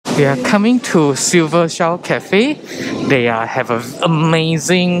We are coming to Silver Shell Cafe. They have an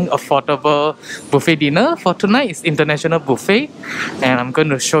amazing, affordable buffet dinner. For tonight, it's international buffet, and I'm going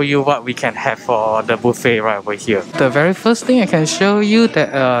to show you what we can have for the buffet right over here. The very first thing I can show you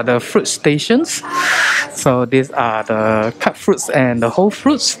that the fruit stations. So these are the cut fruits and the whole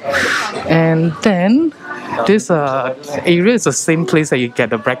fruits, and then this area is the same place that you get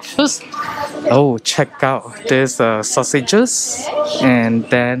the breakfast. Oh, check out this sausages, and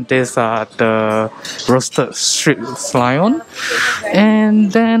then these are the roasted strip sirloin.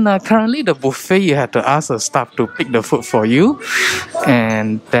 And then currently the buffet, you have to ask the staff to pick the food for you.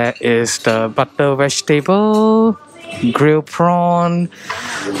 And that is the butter vegetable, grilled prawn,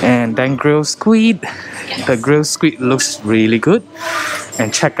 and then grilled squid. The grilled squid looks really good.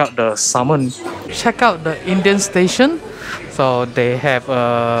 And check out the salmon. Check out the Indian station. So they have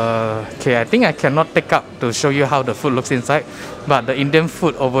okay, I think I cannot take up to show you how the food looks inside, but the Indian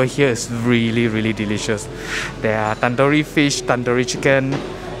food over here is really delicious. There are tandoori fish, tandoori chicken,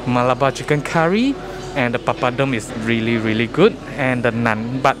 Malabar chicken curry, and the papadum is really good, and the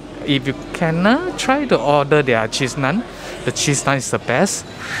naan. But if you can try to order their cheese naan, the cheese naan is the best.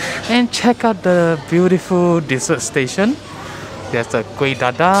 And check out the beautiful dessert station. There's the kueh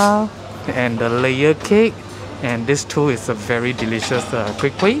dadar and the layer cake, and this too is a very delicious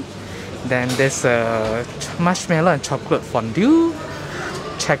kueh. Then there's a marshmallow and chocolate fondue.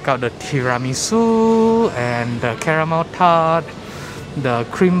 Check out the tiramisu and the caramel tart, the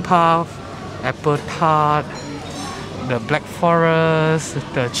cream puff, apple tart, the black forest,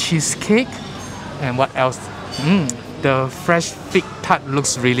 the cheesecake, and what else? The fresh fig tart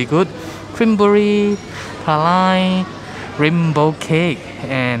looks really good. Cream brulee, palai, rainbow cake,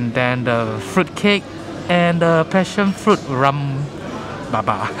 and then the fruit cake, and the passion fruit rum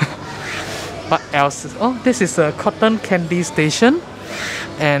baba. What else? Oh, this is a cotton candy station,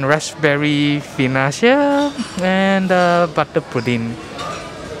 and raspberry financia, and butter pudding,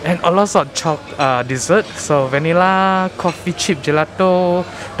 and a lot of dessert. So vanilla, coffee chip gelato,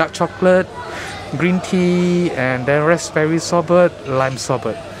 dark chocolate, green tea, and then raspberry sorbet, lime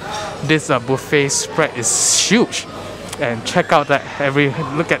sorbet. This buffet spread is huge, and check out that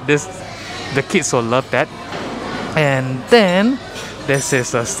look at this. The kids will love that. And then this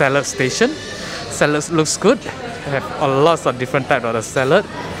is a salad station. Salad looks good. I have a lot of different types of the salad,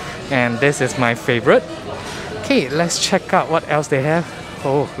 and this is my favorite. Okay, let's check out what else they have.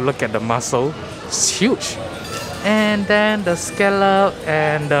 Oh, look at the mussel, it's huge. And then the scallop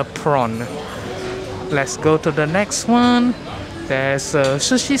and the prawn. Let's go to the next one. There's a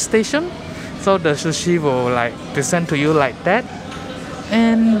sushi station, so the sushi will like present to you like that.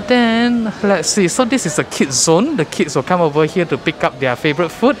 And then let's see, so this is a kids zone. The kids will come over here to pick up their favorite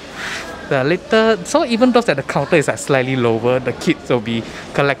food. So even though that the counter is slightly lower, the kids will be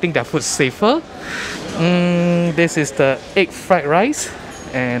collecting their food safer. This is the egg fried rice,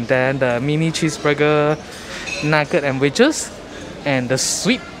 and then the mini cheeseburger, nugget and wedges, and the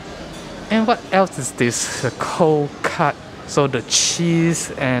sweet. And what else is this? The cold cut. So the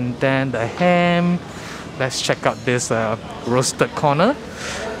cheese, and then the ham. Let's check out this roasted corner.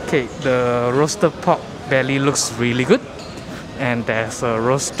 Okay, the roasted pork belly looks really good, and there's a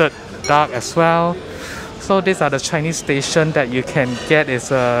roasted duck as well. So these are the Chinese station that you can get. Is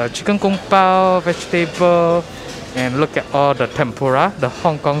chicken kung pao, vegetable, and look at all the tempura. The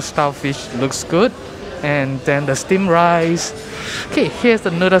Hong Kong style fish looks good, and then the steamed rice. Okay, here's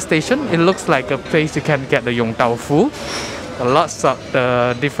the noodle station. It looks like a place you can get the yong tau fu. Lots of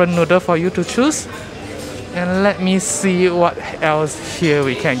the different noodle for you to choose. And let me see what else here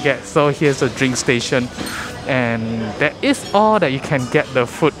we can get. So here's a drink station, and that is all that you can get the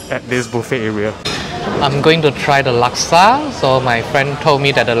food at this buffet area. I'm going to try the laksa. So my friend told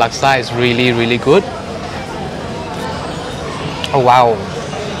me that the laksa is really good. Oh wow,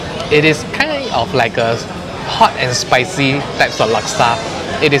 it is kind of like a hot and spicy types of laksa.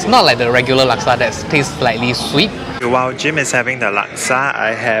 It is not like the regular laksa that tastes slightly sweet. While Jim is having the laksa,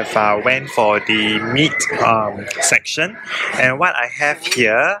 I have went for the meat section, and what I have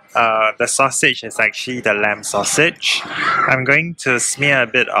here, the sausage is actually the lamb sausage. I'm going to smear a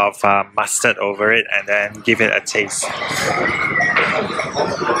bit of mustard over it and then give it a taste.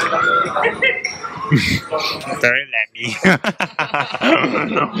 Very lammy.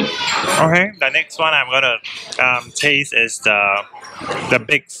 Okay, the next one I'm gonna taste is the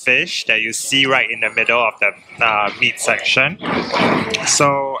big fish that you see right in the middle of the meat section.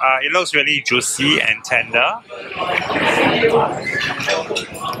 So it looks really juicy and tender.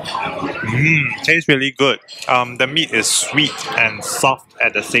 Tastes really good. The meat is sweet and soft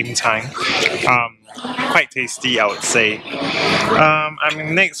at the same time. quite tasty, I would say.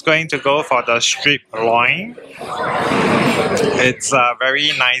 I'm next going to go for the strip loin. It's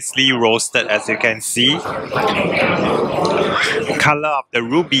very nicely roasted, as you can see. Color of the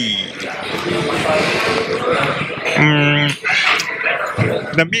ruby.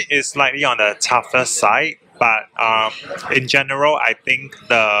 The meat is slightly on the tougher side, but in general, I think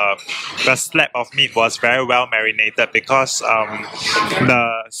the slab of meat was very well marinated because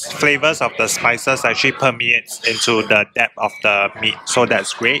the flavors of the spices actually permeates into the depth of the meat, so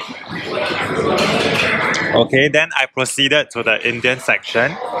that's great. Okay, then I proceeded to the Indian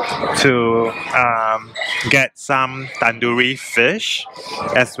section to get some tandoori fish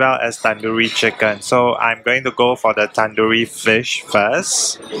as well as tandoori chicken. So I'm going to go for the tandoori fish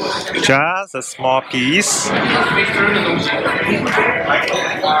first. Just a small piece.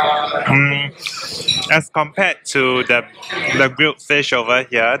 As compared to the grilled fish over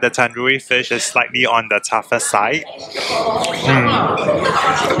here, the tandoori fish is slightly on the tougher side.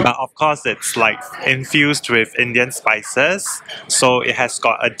 But of course, it's like infused with Indian spices, so it has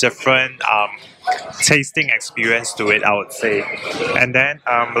got a different tasting experience to it, I would say. And then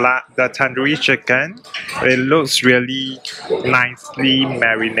the tandoori chicken, it looks really nicely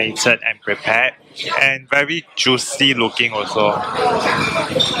marinated and prepared, and very juicy looking also.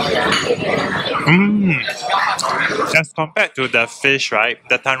 As compared to the fish, right,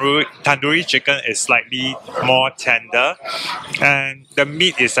 the tandoori chicken is slightly more tender, and the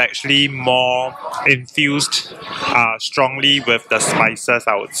meat is actually more infused strongly with the spices,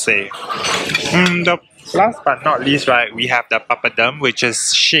 I would say. The last but not least, right, we have the papadum, which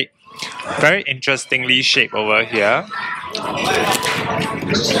is shaped very interestingly shaped over here.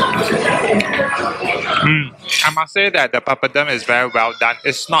 I must say that the papadum is very well done.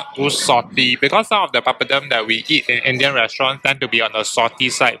 It's not too salty because some of the papadum that we eat in Indian restaurants tend to be on the salty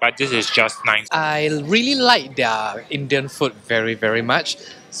side, but this is just nice. I really like their Indian food very, very much.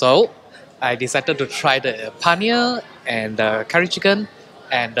 So I decided to try the paneer and the curry chicken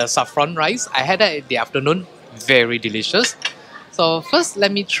and the saffron rice. I had that in the afternoon. Very delicious. So first,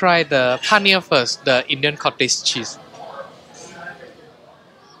 let me try the paneer first, the Indian cottage cheese.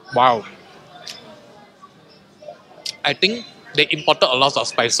 Wow. I think they imported a lot of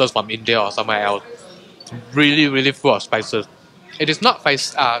spices from India or somewhere else. Really, really full of spices. It is not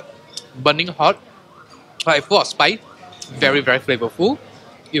burning hot, but it's full of spice. Very, very flavorful.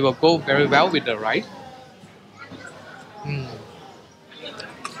 It will go very well with the rice.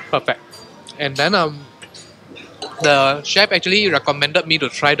 Perfect. And then the chef actually recommended me to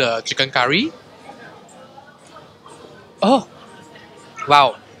try the chicken curry. Oh,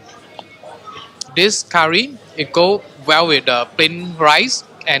 wow. This curry, it go well with the plain rice,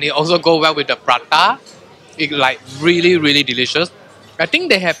 and it also go well with the prata. It like really, really delicious. I think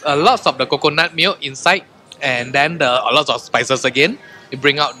they have a lot of the coconut milk inside, and then a lot of spices again. It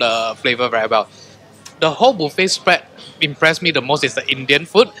bring out the flavor very well. The whole buffet spread impressed me the most is the Indian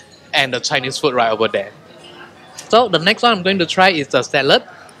food and the Chinese food right over there. So the next one I'm going to try is the salad.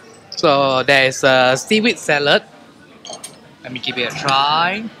 So there is a seaweed salad. Let me give it a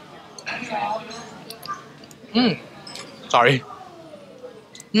try. Sorry.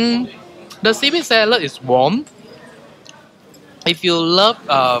 The seaweed salad is warm. If you love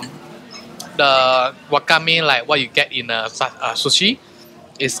the wakame, like what you get in sushi,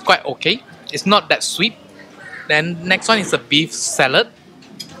 it's quite okay. It's not that sweet. Then next one is a beef salad.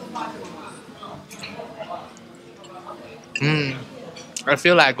 I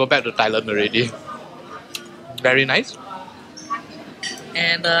feel like I go back to Thailand already. Very nice.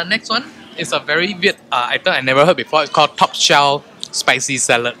 And the next one is a very weird item I never heard before. It's called top shell spicy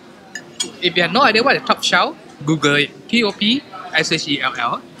salad. If you have no idea what is top shell, Google it.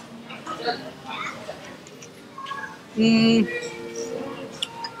 Popshell.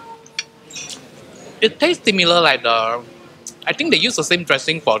 It tastes similar like I think they use the same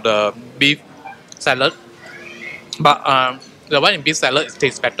dressing for the beef salad, but the one in beef salad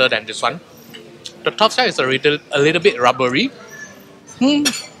tastes better than this one. The top shell is a little bit rubbery.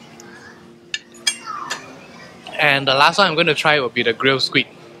 And the last one I'm going to try will be the grilled squid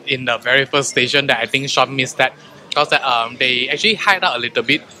in the very first station that I think Sean missed that because they actually hide out a little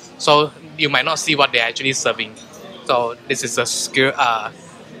bit, so you might not see what they're actually serving. So this is a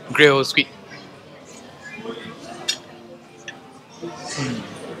grilled squid.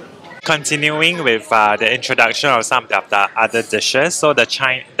 Continuing with the introduction of some of the other dishes, so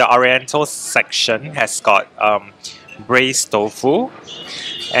the Oriental section has got braised tofu,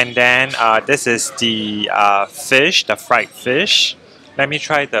 and then this is the fish, the fried fish. Let me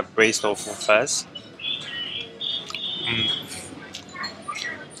try the braised tofu first.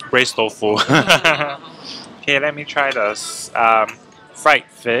 braised tofu. Okay, let me try this fried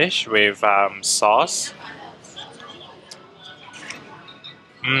fish with sauce.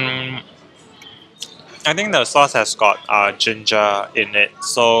 I think the sauce has got ginger in it,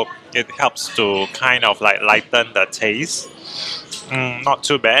 so it helps to kind of like lighten the taste. Not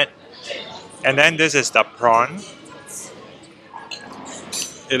too bad. And then this is the prawn.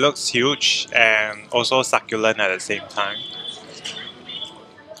 It looks huge and also succulent at the same time.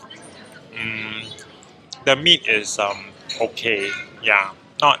 The meat is okay, yeah,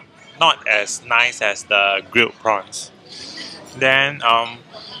 not as nice as the grilled prawns. Then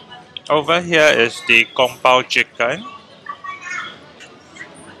over here is the kung pao chicken.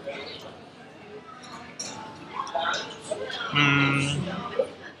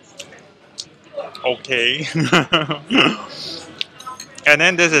 Okay. And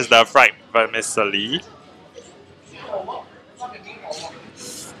then this is the fried vermicelli.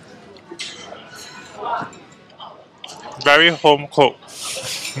 Very home cooked.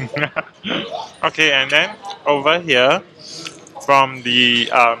 Okay, and then over here, from the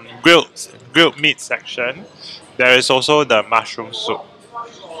grilled meat section, there is also the mushroom soup.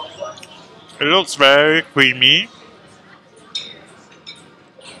 It looks very creamy.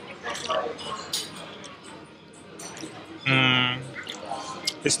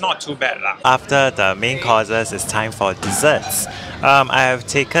 It's not too bad lah. After the main courses, it's time for desserts. I have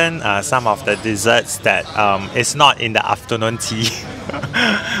taken some of the desserts that is not in the afternoon tea,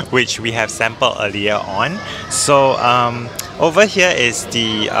 which we have sampled earlier on. So over here is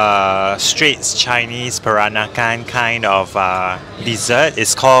the Straits Chinese Peranakan kind of dessert.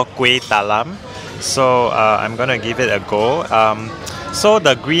 It's called Kueh Talam. So I'm gonna give it a go. So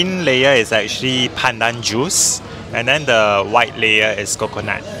the green layer is actually pandan juice, and then the white layer is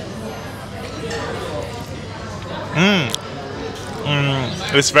coconut.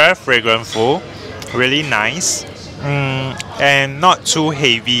 It's very fragrantful, really nice, and not too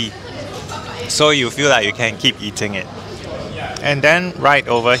heavy, so you feel like you can keep eating it. And then right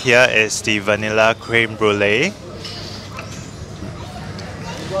over here is the vanilla creme brulee.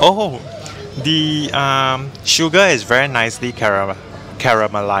 Oh, the sugar is very nicely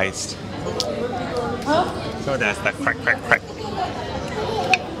caramelized. So there's the crack, crack, crack.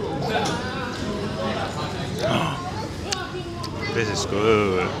 This is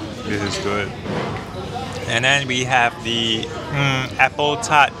good. This is good. And then we have the apple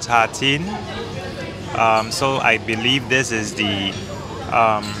tart tartine. So I believe this is the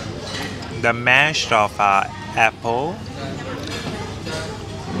mash of apple.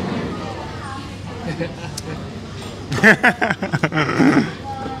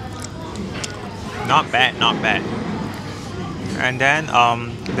 Not bad, not bad. And then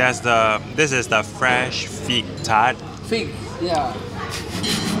this is the fresh fig tart. Fig, yeah.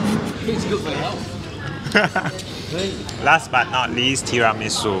 Fig's good for your health. Last but not least,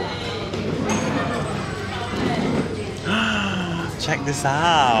 tiramisu. Check this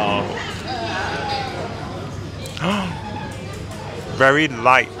out. Very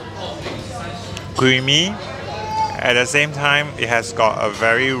light, creamy. At the same time, it has got a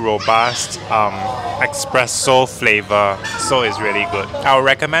very robust espresso flavor, so it's really good. I would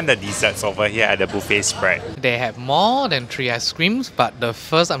recommend the desserts over here at the buffet spread. They have more than 3 ice creams, but the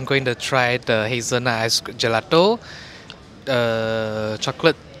first I'm going to try the hazelnut ice gelato,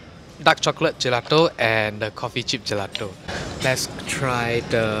 dark chocolate gelato, and the coffee chip gelato. Let's try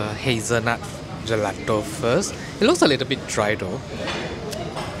the hazelnut gelato first. It looks a little bit dry though.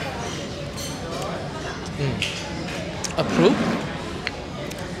 Approve.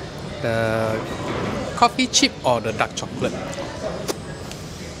 The coffee chip or the dark chocolate?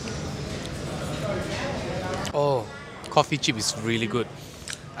 Oh, coffee chip is really good.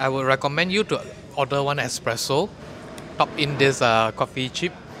 I would recommend you to order one espresso, top in this coffee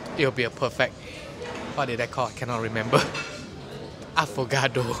chip. It'll be a perfect. What did I call? I cannot remember.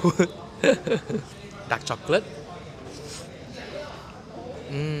 Affogato. Dark chocolate.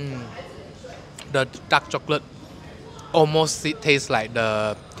 The dark chocolate almost tastes like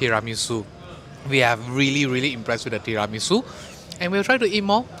the tiramisu. We are really impressed with the tiramisu, and we'll try to eat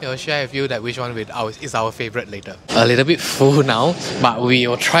more. We'll share with you that which one is our favorite later. A little bit full now, but we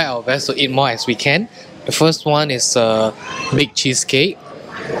will try our best to eat more as we can. The first one is baked cheesecake.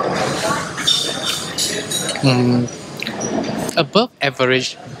 Above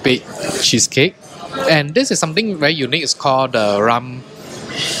average baked cheesecake, and this is something very unique. It's called the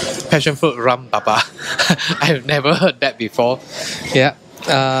passion fruit rum baba. I've never heard that before. Yeah,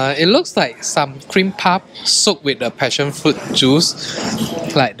 it looks like some cream puff soaked with the passion fruit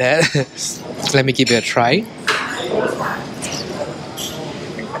juice, like that. Let me give it a try.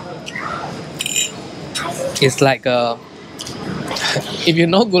 It's like a, if you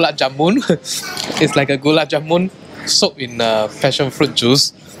know gulab jamun, it's like a gulab jamun soaked in passion fruit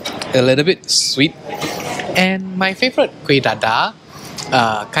juice, a little bit sweet. And my favorite kuih dadar,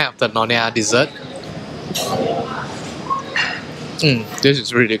 kind of the Nonya dessert. This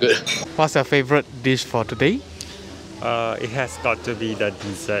is really good. What's your favorite dish for today? It has got to be the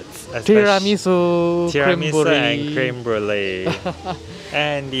desserts. Tiramisu, creme Tiramisu brulee. and creme brulee.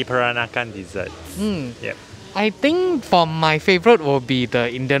 And the Peranakan desserts. Yep. I think for my favorite will be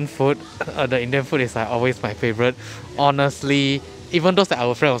the Indian food. The Indian food is always my favorite. Honestly, even though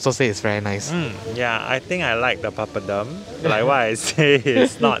our friend also say it's very nice. Yeah, I think I like the papadum. Like what I say,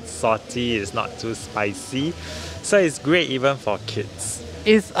 it's not salty, it's not too spicy. So it's great even for kids.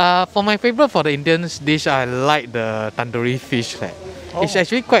 It's for my favorite for the Indian dish. I like the tandoori fish. It's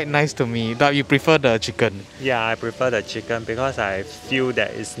actually quite nice to me. But you prefer the chicken? Yeah, I prefer the chicken because I feel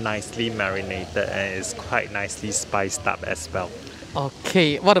that it's nicely marinated and it's quite nicely spiced up as well.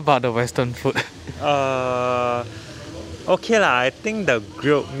 Okay, what about the Western food? Okay lah, I think the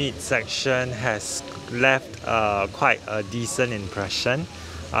grilled meat section has left quite a decent impression.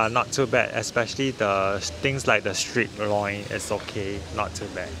 Not too bad, especially the things like the strip loin is okay, not too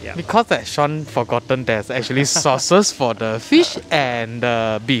bad. Yeah. Because that Sean forgotten there's actually sauces for the fish and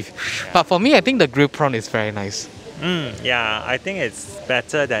the beef. But for me, I think the grilled prawn is very nice. Yeah, I think it's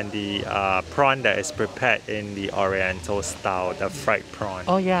better than the prawn that is prepared in the Oriental style, the fried prawn.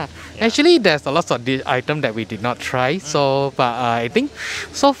 Oh yeah. Actually there's a lot of items that we did not try. So, but I think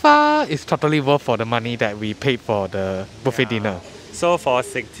so far it's totally worth for the money that we paid for the buffet dinner. So for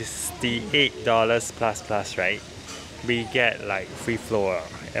 $68 plus, right? We get like free flow.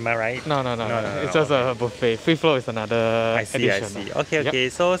 Am I right? No. It's just a buffet. Free flow is another addition. I see. Okay.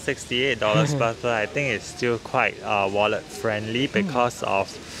 So $68 plus, I think it's still quite wallet friendly because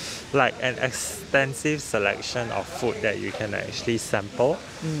of like an extensive selection of food that you can actually sample.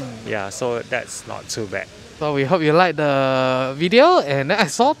 Yeah, so that's not too bad. So we hope you like the video, and I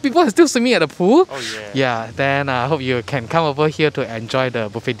saw people are still swimming at the pool. Oh yeah. Yeah, then I hope you can come over here to enjoy the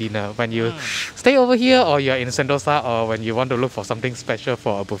buffet dinner when you stay over here, or you're in Sentosa, or when you want to look for something special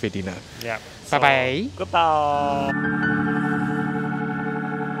for a buffet dinner. Yeah. Bye bye. Goodbye.